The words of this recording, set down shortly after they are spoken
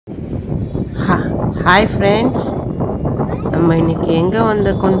Hi friends, நம்ம இன்னைக்கு எங்க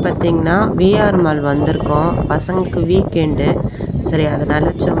வந்திருக்கோம்னு பாத்தீங்கன்னா VR மால் வந்திருக்கோம். பசங்களுக்கு வீக்கெண்ட். சரி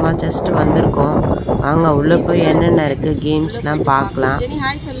அதனால சும்மா ஜஸ்ட் வந்திருக்கோம். வாங்க உள்ள போய் என்னென்ன இருக்கு கேம்ஸ்லாம் பார்க்கலாம். ஜெனி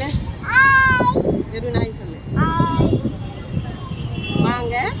ஹாய் சொல்லு. ஹாய். ஜெரு ஹாய் சொல்லு. ஹாய்.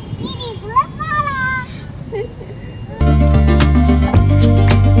 வாங்க வீடியோக்குள்ள போலாம்.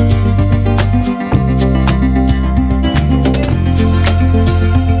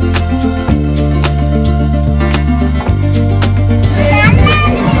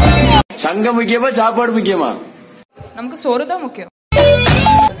 சங்கம் முக்கியமா சாப்பாடு முக்கியமா? நமக்கு சோறு தான் முக்கியம்.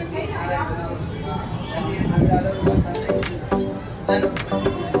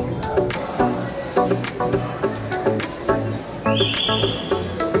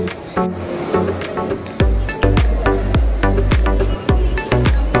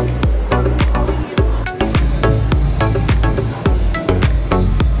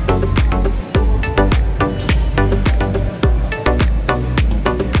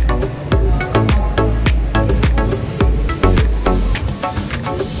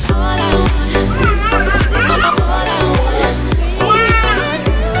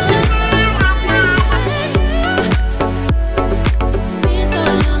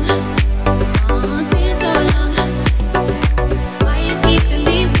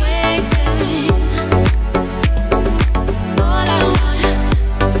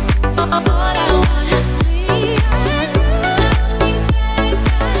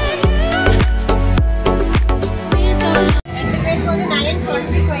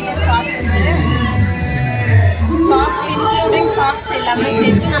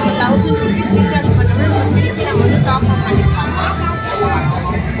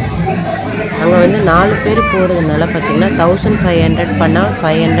 அங்கே வந்து 4 பேர் போகிறதுனால பார்த்தீங்கன்னா 1500 பண்ணால்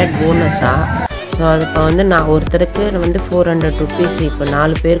 500 போனஸா. ஸோ அது இப்போ வந்து நான் ஒருத்தருக்கு வந்து 400 ருபீஸ். இப்போ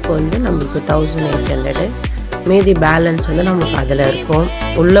 4 பேருக்கு வந்து நம்மளுக்கு 1800. மீதி பேலன்ஸ் வந்து நம்மளுக்கு அதில் இருக்கும்.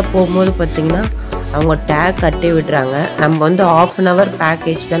 உள்ளே போகும்போது பார்த்திங்கன்னா அவங்க டேக் கட்டி விடுறாங்க. நம்ம வந்து 1/2 hour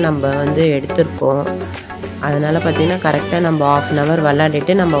பேக்கேஜ் தான் நம்ம வந்து எடுத்திருக்கோம். அதனால் பார்த்திங்கன்னா கரெக்டாக நம்ம 1/2 hour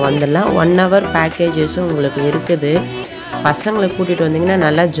விளாடிட்டு நம்ம வந்துடலாம். 1 hour பேக்கேஜஸும் உங்களுக்கு இருக்குது. பசங்களை கூட்டிகிட்டு வந்திங்கன்னா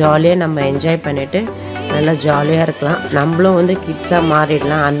நல்லா ஜாலியாக நம்ம என்ஜாய் பண்ணிவிட்டு நல்லா ஜாலியாக இருக்கலாம். நம்மளும் வந்து கிட்ஸாக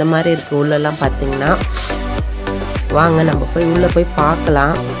மாறிடலாம். அந்த மாதிரி இருக்குது உள்ளெல்லாம் பார்த்திங்கன்னா. வாங்க நம்ம போய் உள்ளே போய்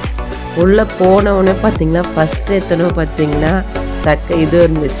பார்க்கலாம். உள்ளே போனவுடனே பார்த்திங்கன்னா ஃபஸ்ட்டு எத்தனோ பார்த்திங்கன்னா இது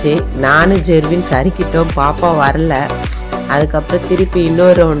இருந்துச்சு. நானும் ஜெர்வின் சறுக்கிட்டோம். பாப்பா வரல. அதுக்கப்புறம் திருப்பி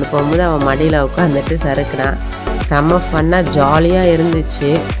இன்னொரு ரவுண்டு போகும்போது அவன் மடியில் உட்காந்துட்டு சறுக்குறான். செம்ம ஃபன்னாக ஜாலியாக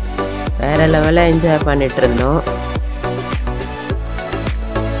இருந்துச்சு. வேறு லெவலாக என்ஜாய் பண்ணிகிட்டு இருந்தோம்.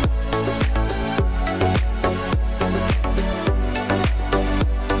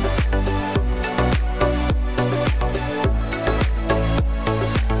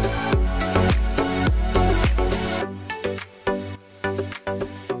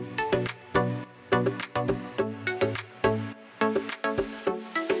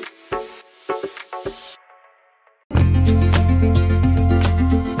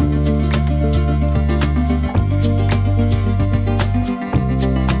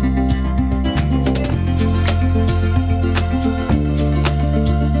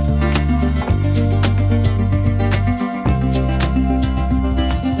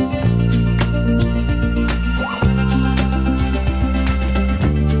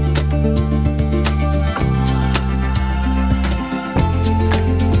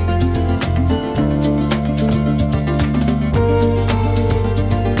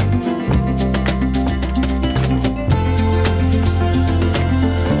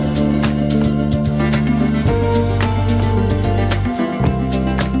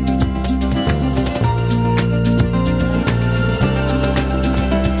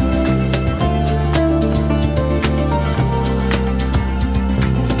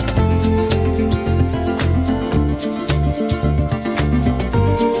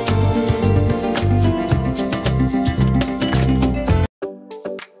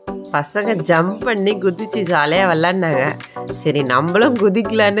 பசங்க ஜம்ப் பண்ணி குதிச்சு ஜாலியாக விளாட்னாங்க. சரி நம்மளும்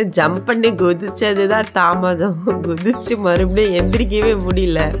குதிக்கலான்னு ஜம்ப் பண்ணி குதிச்சது தான் தாமதம். குதிச்சு மறுபடியும் எந்திரிக்கவே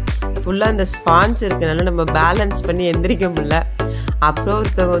முடியல. ஃபுல்லாக அந்த ஸ்பான்ஸ் இருக்கனால நம்ம பேலன்ஸ் பண்ணி எந்திரிக்க முடியல. அப்புறம்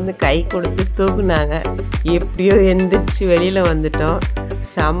ஒருத்தவங்க வந்து கை கொடுத்து தூக்குனாங்க. எப்படியோ எந்திரிச்சு வெளியில் வந்துட்டோம்.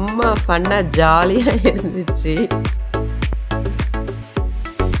 செம்ம ஃபன்னாக ஜாலியாக இருந்துச்சு.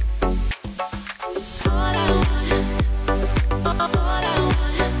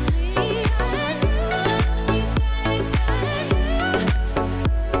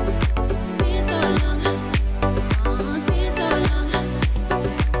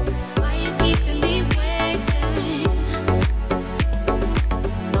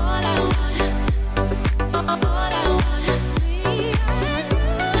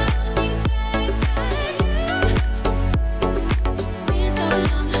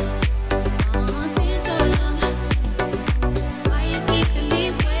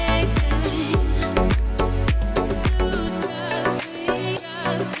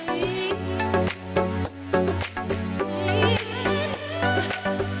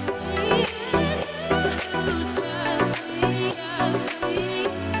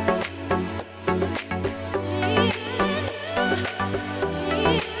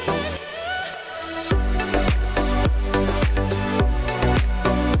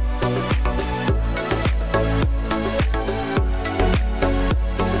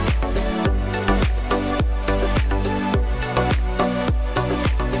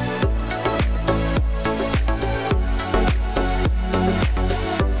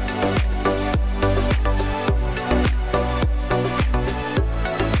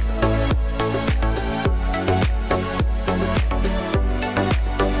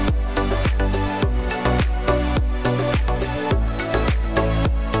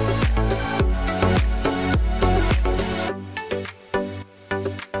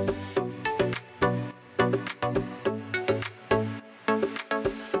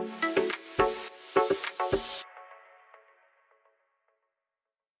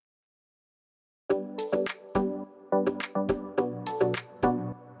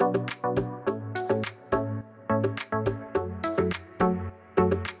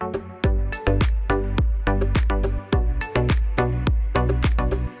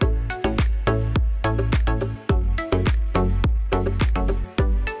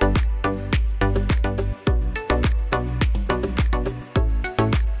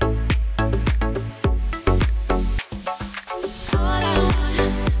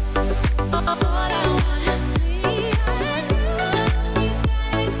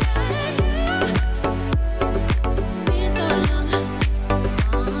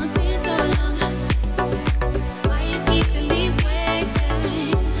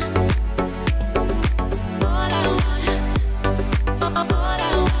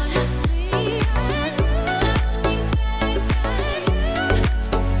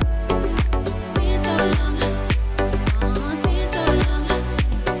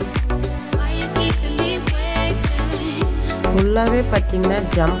 ஃபுல்லாகவே பார்த்திங்கன்னா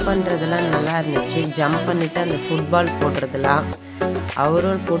ஜம்ப் பண்ணுறதுலாம் நல்லா இருந்துச்சு. ஜம்ப் பண்ணிவிட்டு அந்த ஃபுட்பால் போடுறதுலாம்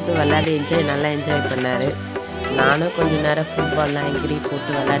அவரும் போட்டு விளையாடி நல்லா என்ஜாய் பண்ணார். நானும் கொஞ்சம் நேரம் ஃபுட்பால்லாம் எங்கிரி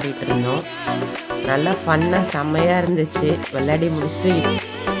போட்டு விளையாடிட்டு இருந்தோம். நல்லா ஃபன்னாக செம்மையாக இருந்துச்சு. விளையாடி முடிச்சுட்டு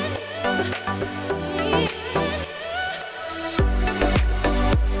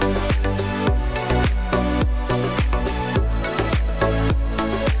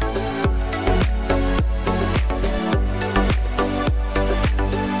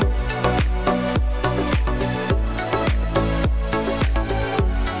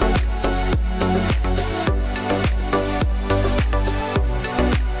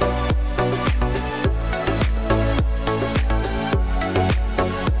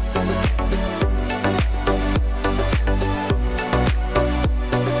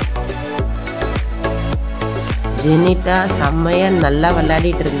ஜெனிட்டா செம்மையாக நல்லா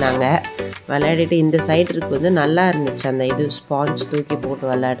விளையாடிட்டு இருந்தாங்க. விளையாடிட்டு இந்த சைடுக்கு வந்து நல்லா இருந்துச்சு. அந்த இது ஸ்பாஞ்ச் தூக்கி போட்டு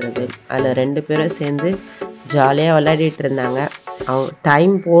விளையாடுறது, அதில் 2 பேரும் சேர்ந்து ஜாலியாக விளையாடிட்டு இருந்தாங்க.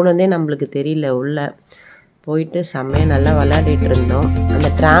 டைம் போனதே நம்மளுக்கு தெரியல. உள்ளே போயிட்டு செம்மையாக நல்லா விளையாடிட்டு இருந்தோம்.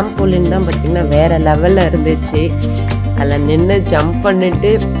 அந்த ட்ராம்போலின் தான் பார்த்திங்கன்னா வேறு லெவலில் இருந்துச்சு. அதில் நின்று ஜம்ப்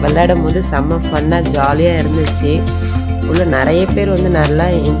பண்ணிட்டு விளையாடும் போது செம்ம ஃபன்னாக ஜாலியாக இருந்துச்சு. உள்ள நிறைய பேர் வந்து நல்லா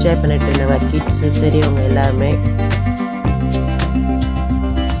என்ஜாய் பண்ணிட்டு இருந்தாங்க. கிட்ஸு பெரியவங்க எல்லாருமே.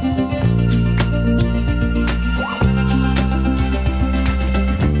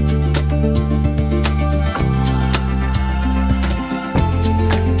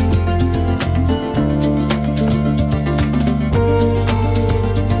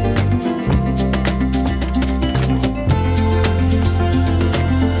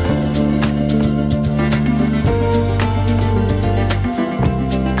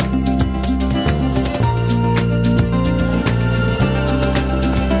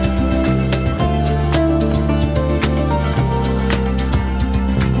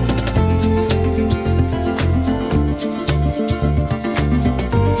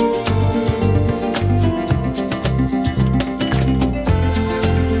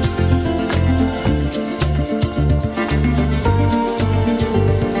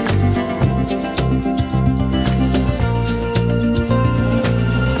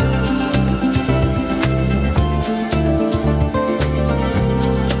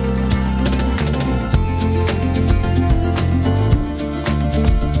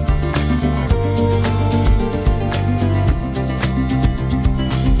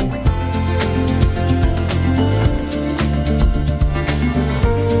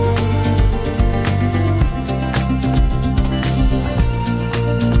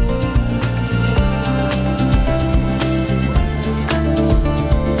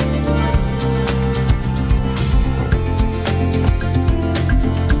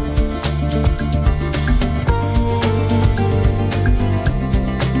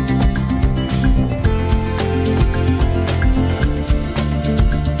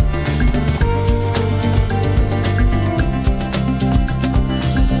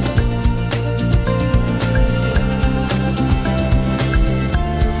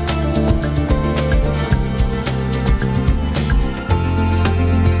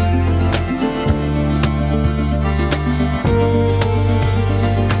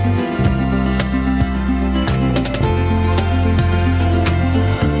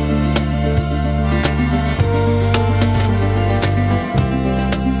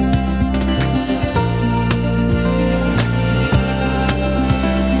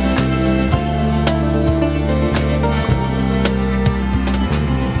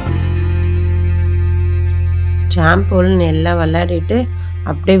 ட்ராம்போலின் எல்லாம் விளையாடிட்டு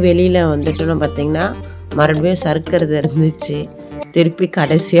அப்படியே வெளியில் வந்துட்டோன்னு பார்த்திங்கன்னா மறுபடியும் சறுக்கிறது இருந்துச்சு. திருப்பி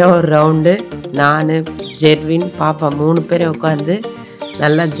கடைசியாக ஒரு ரவுண்டு நான், ஜெர்வின், பாப்பா 3 பேரை உட்காந்து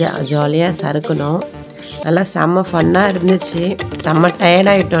நல்லா ஜாலியாக சறுக்கணும். நல்லா செம்ம ஃபன்னாக இருந்துச்சு. செம்ம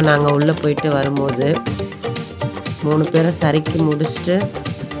டயர்டாகிட்டோம் நாங்கள் உள்ளே போயிட்டு வரும்போது. 3 பேரை சறுக்கி முடிச்சுட்டு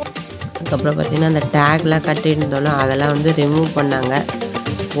அதுக்கப்புறம் பார்த்திங்கன்னா அந்த டேக்லாம் கட்டியிருந்தோம்னா அதெல்லாம் வந்து ரிமூவ் பண்ணாங்க.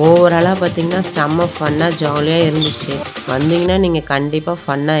 ஓவராலாக பார்த்திங்கன்னா செம்ம ஃபன்னாக ஜாலியாக இருந்துச்சு. வந்தீங்கன்னா நீங்கள் கண்டிப்பாக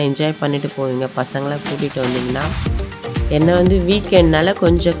ஃபன்னாக என்ஜாய் பண்ணிவிட்டு போவீங்க பசங்களை கூட்டிகிட்டு வந்தீங்கன்னா. என்ன வந்து வீக்கெண்ட்னால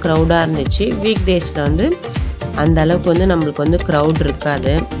கொஞ்சம் க்ரௌடாக இருந்துச்சு. வீக் டேஸில் வந்து அந்த அளவுக்கு வந்து நம்மளுக்கு வந்து க்ரௌட்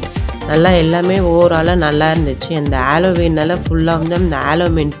இருக்காது. நல்லா எல்லாமே ஓவராலாக நல்லா இருந்துச்சு. அந்த ஹாலோவீனால ஃபுல்லாக வந்து அந்த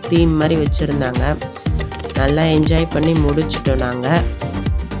ஹாலோவீன் தீம் மாதிரி வச்சுருந்தாங்க. நல்லா என்ஜாய் பண்ணி முடிச்சிட்டோம் நாங்கள்.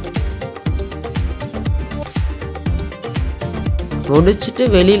 முடிச்சுட்டு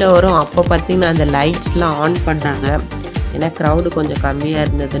வெளியில் வரும். அப்போ பார்த்திங்கன்னா அந்த லைட்ஸ்லாம் ஆன் பண்ணாங்க. ஏன்னா க்ரௌடு கொஞ்சம் கம்மியாக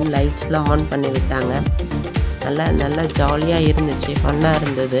இருந்ததுன்னு லைட்ஸ்லாம் ஆன் பண்ணி விட்டாங்க. நல்லா ஜாலியாக இருந்துச்சு, ஃபன்னாக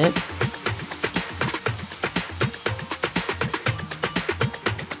இருந்தது.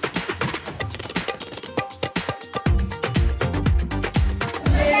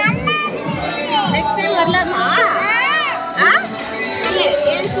 நெக்ஸ்ட் டைம் வரலாமா?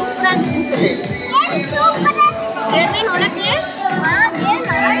 சூப்பராக இருந்துச்சுன்னு சொல்லு.